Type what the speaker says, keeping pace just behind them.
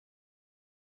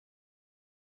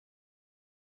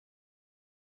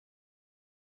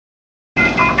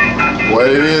What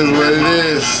it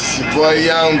is. Your boy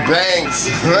Young Bankz.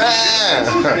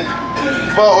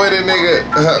 Fuck with it, nigga.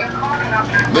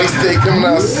 Mixtape coming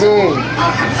out soon.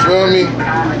 Feel me?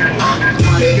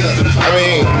 I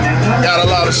mean, got a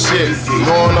lot of shit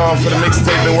going on for the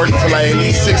mixtape. Been working for like at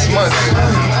least 6 months.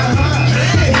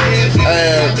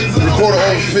 And recorded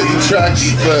over 50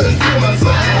 tracks, but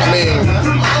I mean,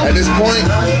 at this point,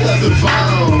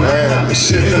 man, the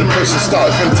shit finna push and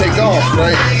start, finna take off,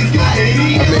 right? I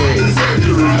mean,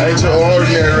 I ain't your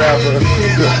ordinary rapper.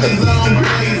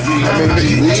 I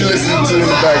mean, what you listening to in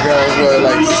the background is what,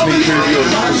 like sneak preview of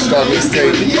the start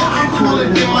mixtape.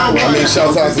 I mean,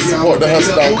 shouts out to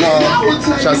supportthehustle.com.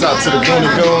 Shouts out to the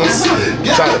Goonie Goons.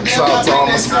 Shouts out to all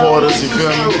my supporters, you feel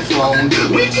me? I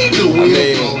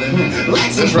mean,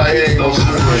 this right here ain't gonna be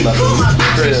nothing.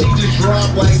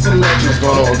 Just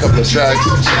going over a couple of tracks,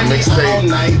 mixtape,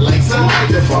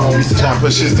 microphones, trying to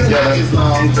put shit together.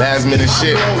 Last minute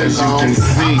shit, as you can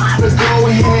see.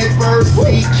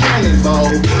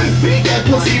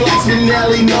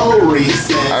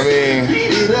 I mean,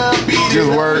 just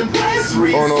work,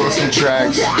 going over some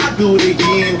tracks. A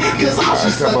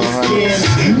couple of hundreds.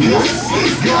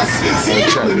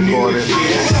 Track recorded.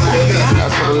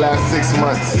 That's for the last 6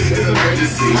 months.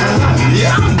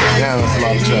 Yeah, that's a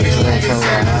lot of tracks.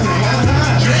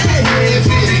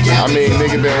 I mean,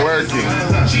 nigga been working.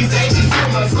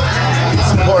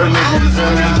 Support a nigga, you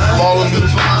feel me? Follow me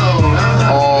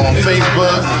on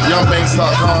Facebook,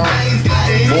 youngbankz.com,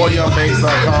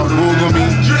 youngbankz.com. Google me.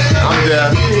 I'm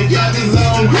there.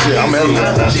 Shit, I'm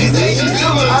everywhere.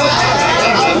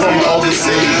 From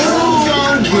overseas.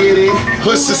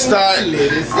 Push the start.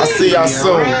 I'll see y'all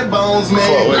soon. In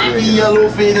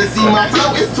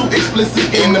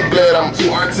the blood, I'm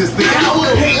too artistic. I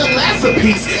would hate a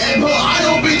masterpiece, but I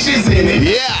don't bitches in it.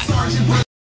 Yeah.